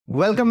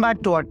Welcome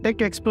back to our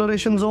Tech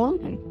Exploration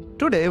Zone.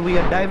 Today we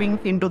are diving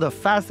into the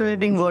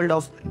fascinating world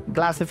of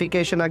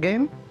classification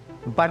again,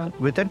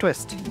 but with a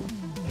twist.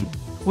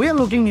 We are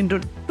looking into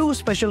two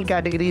special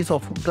categories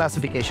of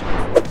classification: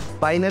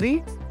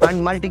 binary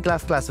and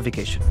multi-class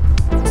classification.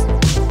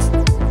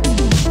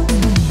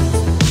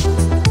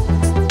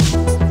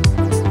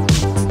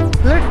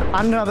 Let's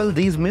unravel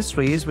these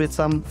mysteries with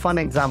some fun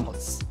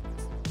examples.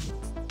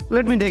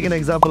 Let me take an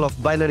example of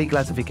binary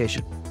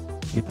classification.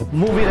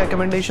 Movie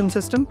recommendation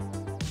system.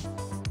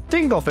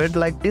 Think of it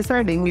like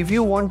deciding if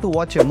you want to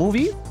watch a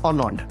movie or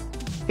not.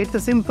 It's a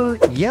simple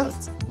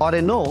yes or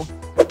a no,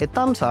 a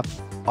thumbs up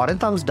or a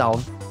thumbs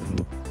down.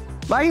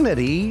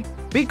 Binary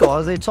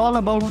because it's all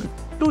about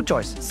two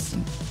choices.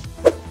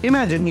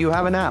 Imagine you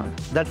have an app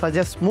that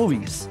suggests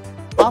movies.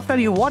 After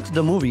you watch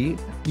the movie,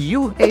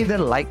 you either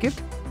like it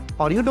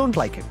or you don't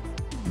like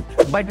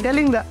it. By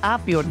telling the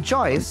app your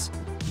choice,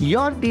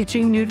 you're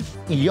teaching it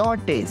your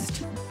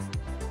taste.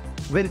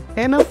 With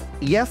enough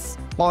yes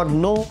or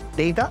no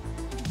data,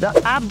 the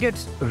app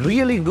gets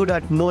really good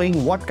at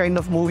knowing what kind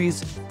of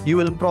movies you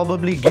will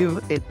probably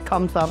give a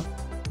thumbs up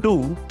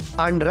to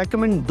and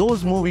recommend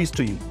those movies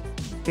to you.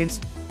 It's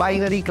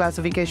binary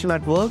classification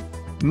at work,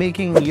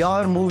 making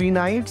your movie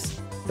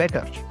nights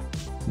better.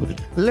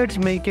 Let's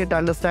make it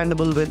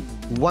understandable with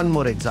one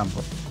more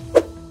example.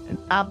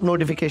 App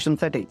notification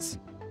settings.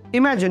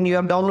 Imagine you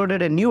have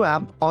downloaded a new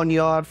app on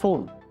your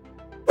phone.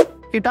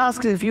 It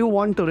asks if you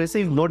want to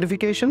receive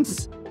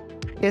notifications.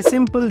 A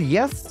simple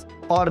yes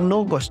or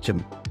no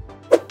question.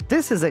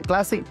 This is a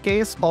classic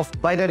case of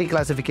binary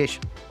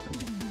classification.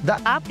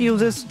 The app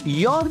uses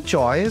your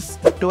choice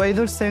to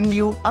either send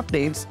you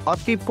updates or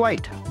keep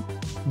quiet.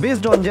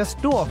 Based on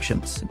just two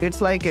options, it's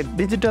like a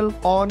digital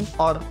on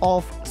or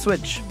off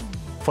switch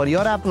for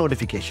your app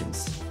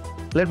notifications.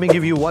 Let me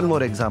give you one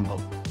more example.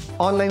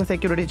 Online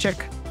security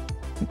check.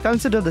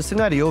 Consider the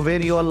scenario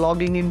where you are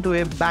logging into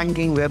a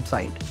banking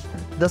website.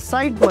 The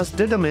site must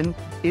determine,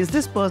 is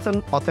this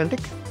person authentic?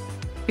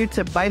 It's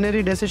a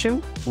binary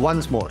decision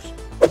once more.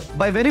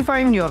 By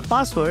verifying your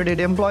password, it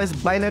employs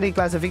binary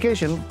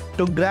classification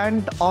to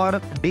grant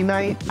or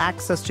deny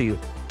access to you.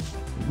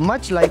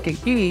 Much like a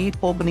key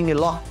opening a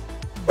lock,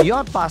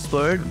 your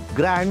password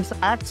grants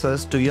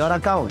access to your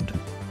account.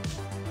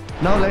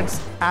 Now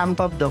let's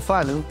amp up the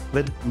fun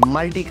with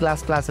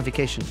multi-class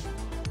classification.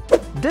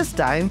 This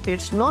time,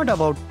 it's not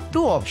about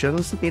two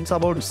options, it's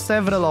about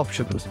several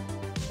options.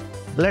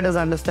 Let us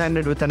understand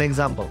it with an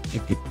example.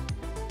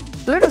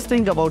 Let us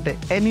think about an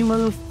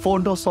animal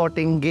photo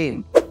sorting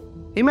game.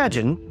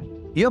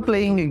 Imagine you're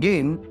playing a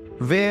game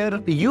where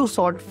you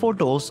sort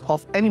photos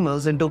of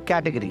animals into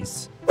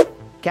categories: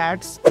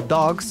 cats,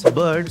 dogs,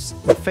 birds,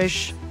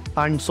 fish,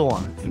 and so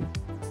on.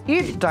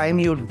 Each time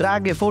you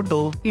drag a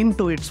photo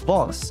into its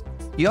box,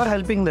 you're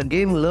helping the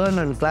game learn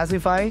and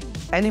classify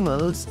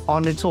animals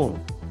on its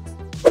own.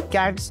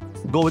 Cats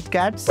go with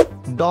cats,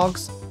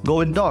 dogs go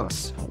with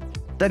dogs.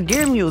 The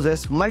game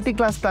uses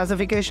multi-class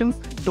classification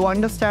to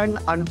understand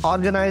and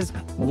organize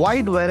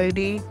wide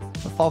variety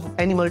of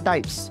animal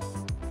types.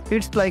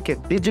 It's like a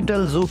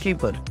digital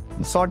zookeeper,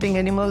 sorting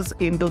animals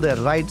into their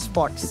right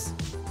spots.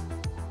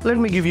 Let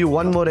me give you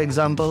one more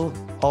example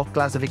of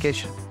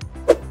classification.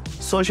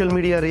 Social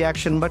media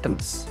reaction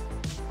buttons.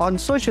 On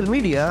social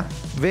media,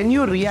 when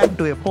you react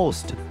to a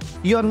post,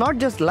 you're not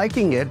just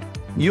liking it,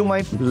 you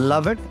might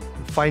love it,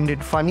 find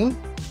it funny,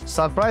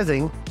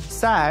 surprising,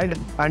 sad,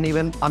 and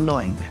even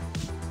annoying.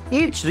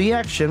 Each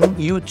reaction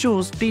you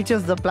choose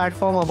teaches the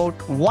platform about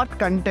what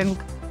content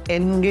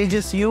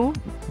engages you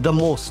the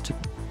most.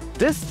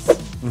 This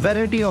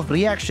variety of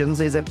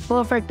reactions is a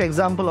perfect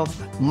example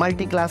of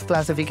multi-class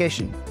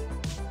classification.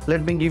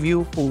 Let me give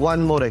you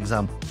one more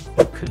example.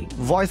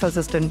 Voice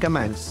assistant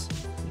commands.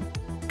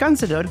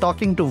 Consider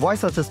talking to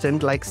voice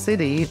assistant like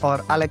Siri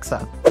or Alexa.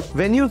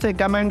 When you say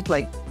commands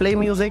like play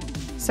music,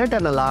 set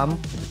an alarm,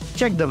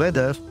 check the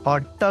weather, or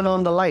turn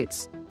on the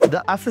lights,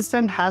 the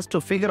assistant has to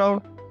figure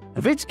out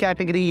which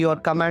category your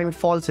command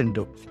falls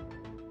into.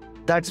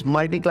 That's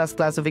multi-class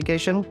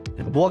classification,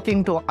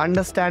 working to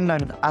understand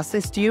and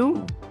assist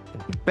you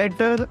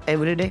better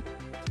every day.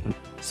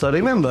 So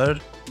remember,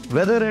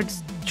 whether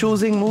it's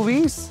choosing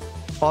movies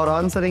or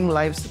answering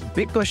life's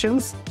big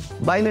questions,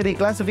 binary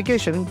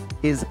classification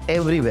is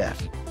everywhere.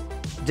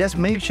 Just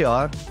make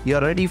sure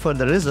you're ready for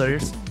the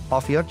results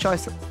of your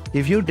choices.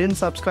 If you didn't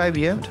subscribe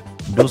yet,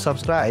 do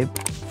subscribe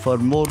for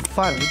more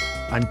fun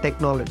and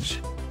tech knowledge.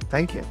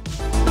 Thank you.